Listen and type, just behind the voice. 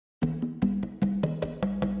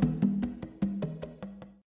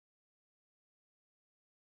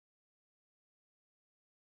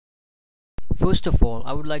First of all,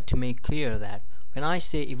 I would like to make clear that when I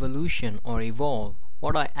say evolution or evolve,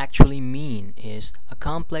 what I actually mean is a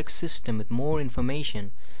complex system with more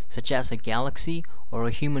information, such as a galaxy or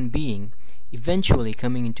a human being, eventually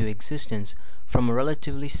coming into existence from a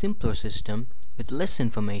relatively simpler system with less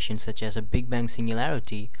information, such as a Big Bang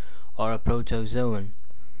singularity or a protozoan.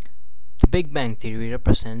 The Big Bang theory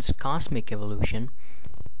represents cosmic evolution,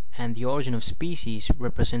 and the origin of species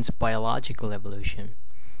represents biological evolution.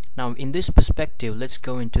 Now, in this perspective, let's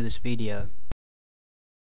go into this video.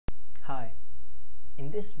 Hi.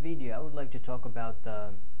 In this video, I would like to talk about the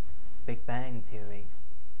Big Bang theory.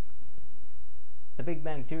 The Big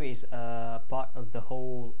Bang theory is a part of the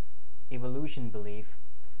whole evolution belief,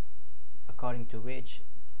 according to which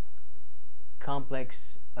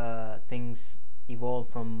complex things evolve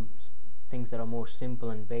from things that are more simple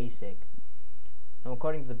and basic. Now,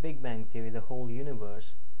 according to the Big Bang theory, the whole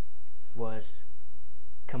universe was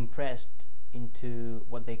compressed into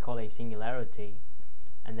what they call a singularity,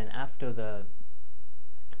 and then after the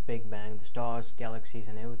Big Bang, the stars, galaxies,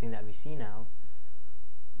 and everything that we see now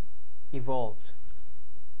evolved.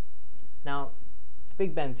 Now, the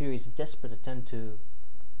Big Bang theory is a desperate attempt to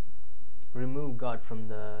remove God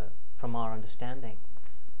from our understanding.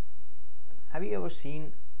 Have you ever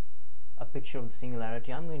seen a picture of the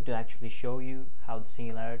singularity? I'm going to actually show you how the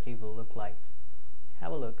singularity will look like.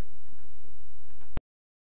 Have a look.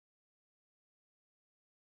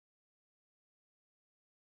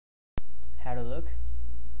 Had a look?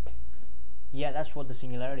 Yeah, that's what the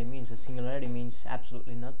singularity means. The singularity means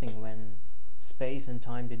absolutely nothing, when space and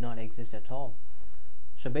time did not exist at all.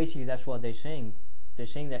 So basically that's what they're saying. They're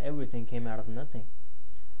saying that everything came out of nothing.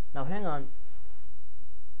 Now hang on.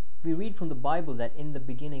 We read from the Bible that in the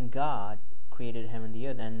beginning God created heaven and the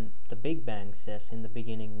earth, and the Big Bang says in the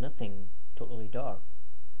beginning nothing, totally dark.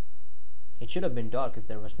 It should have been dark if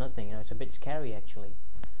there was nothing. It's a bit scary actually.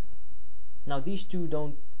 Now these two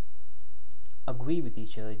don't agree with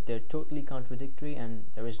each other. They're totally contradictory, and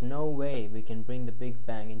there is no way we can bring the Big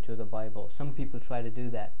Bang into the Bible. Some people try to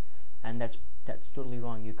do that, and that's totally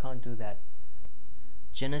wrong. You can't do that.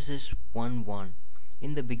 Genesis 1:1.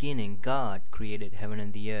 In the beginning God created heaven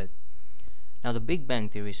and the earth. Now the Big Bang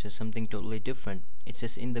theory says something totally different. It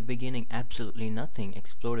says in the beginning absolutely nothing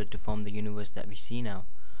exploded to form the universe that we see now.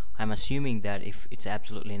 I'm assuming that if it's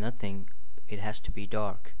absolutely nothing, it has to be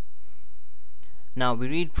dark. Now we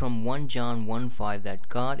read from 1 John 1:5 that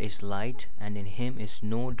God is light, and in him is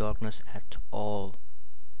no darkness at all.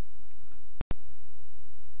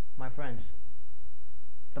 My friends,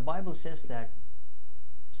 the Bible says that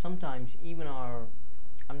sometimes even our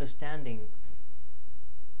understanding,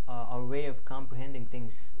 our way of comprehending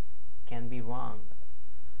things can be wrong.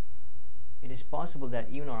 It is possible that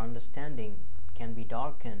even our understanding can be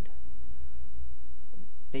darkened.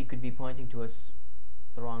 They could be pointing to us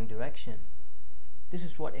the wrong direction. This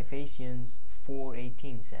is what Ephesians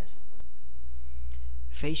 4:18 says.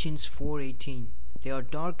 Ephesians 4:18. They are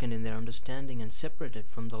darkened in their understanding and separated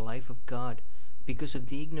from the life of God because of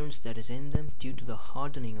the ignorance that is in them due to the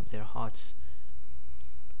hardening of their hearts.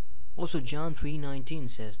 Also John 3:19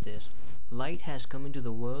 says this. Light has come into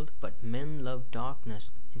the world, but men love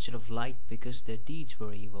darkness instead of light because their deeds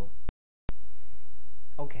were evil.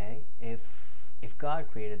 Okay, if God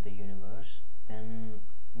created the universe, then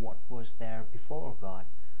what was there before God?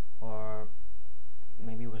 Or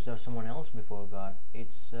maybe was there someone else before God?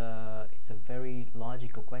 It's a very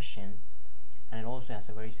logical question, and it also has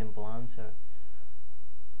a very simple answer.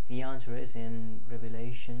 The answer is in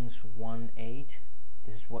Revelations 1:8.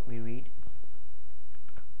 This is what we read.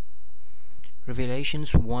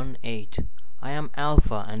 Revelations 1:8. I am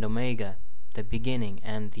Alpha and Omega, the beginning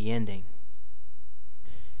and the ending.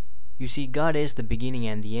 You see, God is the beginning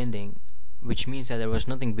and the ending, which means that there was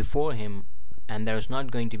nothing before him, and there is not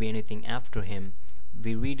going to be anything after him.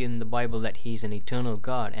 We read in the Bible that he is an eternal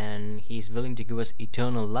God, and he is willing to give us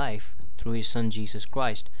eternal life through his son Jesus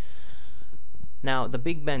Christ. Now the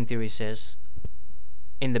Big Bang theory says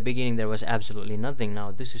in the beginning there was absolutely nothing.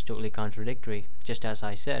 Now this is totally contradictory, just as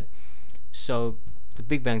I said. So the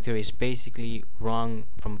Big Bang theory is basically wrong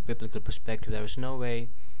from a biblical perspective. There is no way,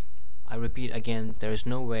 I repeat again, there is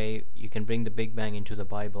no way you can bring the Big Bang into the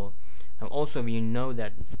Bible. And also we know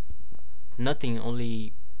that nothing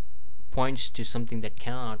only points to something that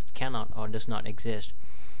cannot or does not exist.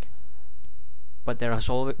 But there has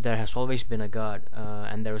always been a God,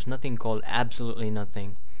 and there is nothing called absolutely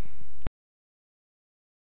nothing.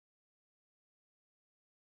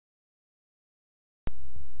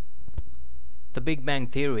 The Big Bang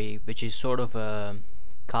theory, which is sort of a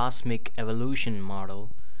cosmic evolution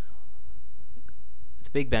model, the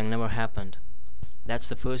Big Bang never happened. That's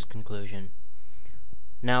the first conclusion.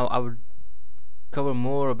 Now I would cover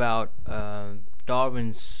more about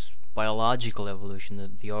Darwin's biological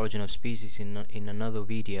evolution, the origin of species, in another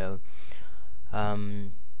video. But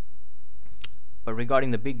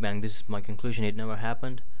regarding the Big Bang, this is my conclusion: it never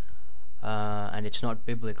happened, and it's not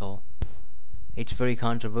biblical. It's very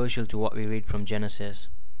controversial to what we read from Genesis.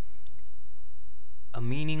 A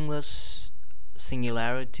meaningless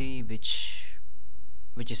singularity, which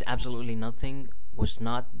is absolutely nothing, was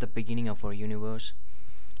not the beginning of our universe.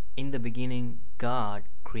 In the beginning, God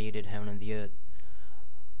created heaven and the earth,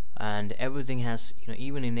 and everything has,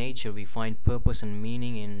 even in nature, we find purpose and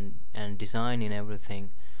meaning and design in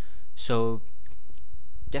everything. So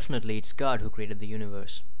definitely, it's God who created the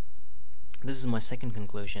universe. This is my second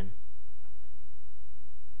conclusion.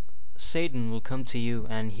 Satan will come to you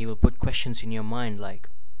and he will put questions in your mind like,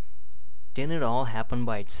 didn't it all happen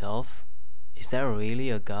by itself? Is there really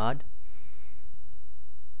a God?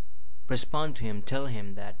 Respond to him, tell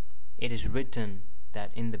him that it is written that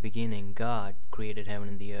in the beginning God created heaven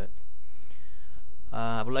and the earth.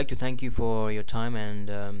 I would like to thank you for your time, and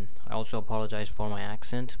I also apologize for my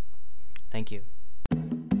accent. Thank you.